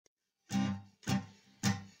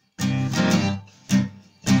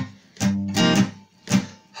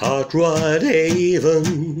Hot Rod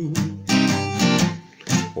Haven,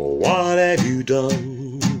 what have you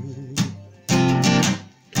done?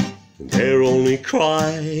 Their only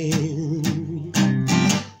crime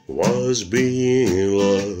was being in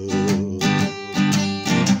love.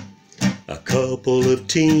 A couple of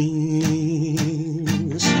teens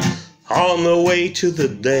on the way to the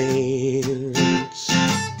dance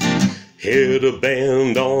heard a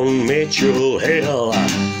band on Mitchell Hill.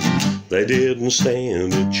 They didn't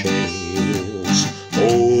stand a chance.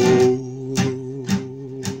 Oh,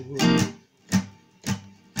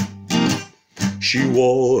 she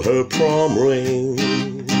wore her prom ring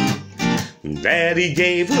Daddy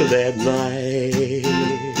gave her that night.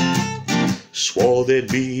 Swore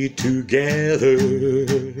they'd be together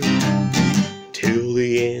till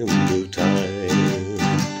the end of time.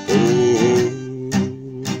 Oh,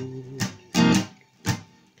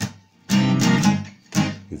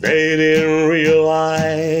 they didn't realize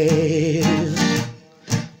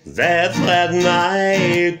that that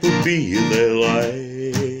night would be their last.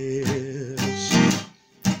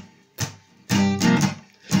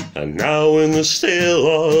 And now in the still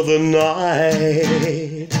of the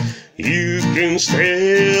night, you can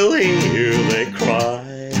still hear they cry.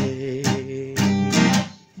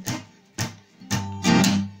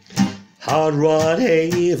 Hot Rod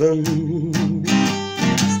Haven,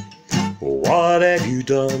 what have you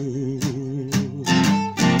done?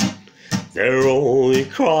 Their only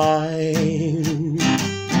crime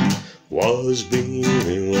was being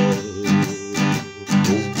in love.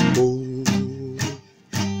 Oh, oh.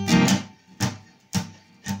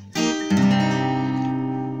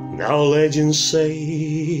 Now legend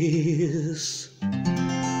says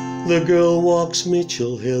the girl walks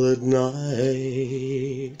Mitchell Hill at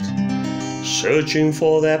night, searching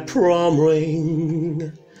for that prom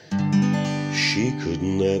ring she could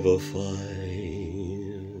never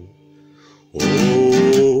find.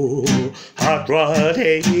 Oh, Hot Rod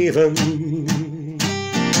Haven,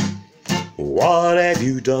 what have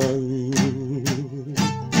you done?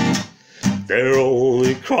 Their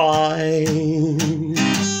only crime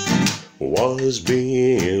was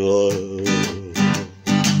being in love.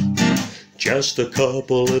 Just a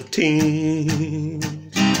couple of teens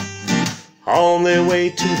on their way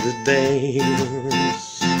to the dance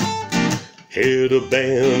heard a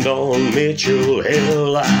band on Mitchell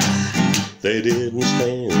Hill. They didn't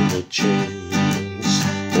stand a chance.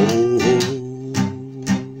 Oh,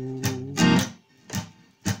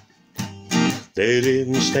 they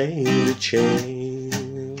didn't stand a chance.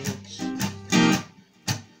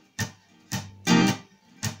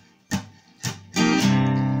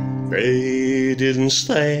 They didn't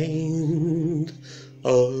stand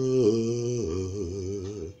a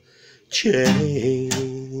chance.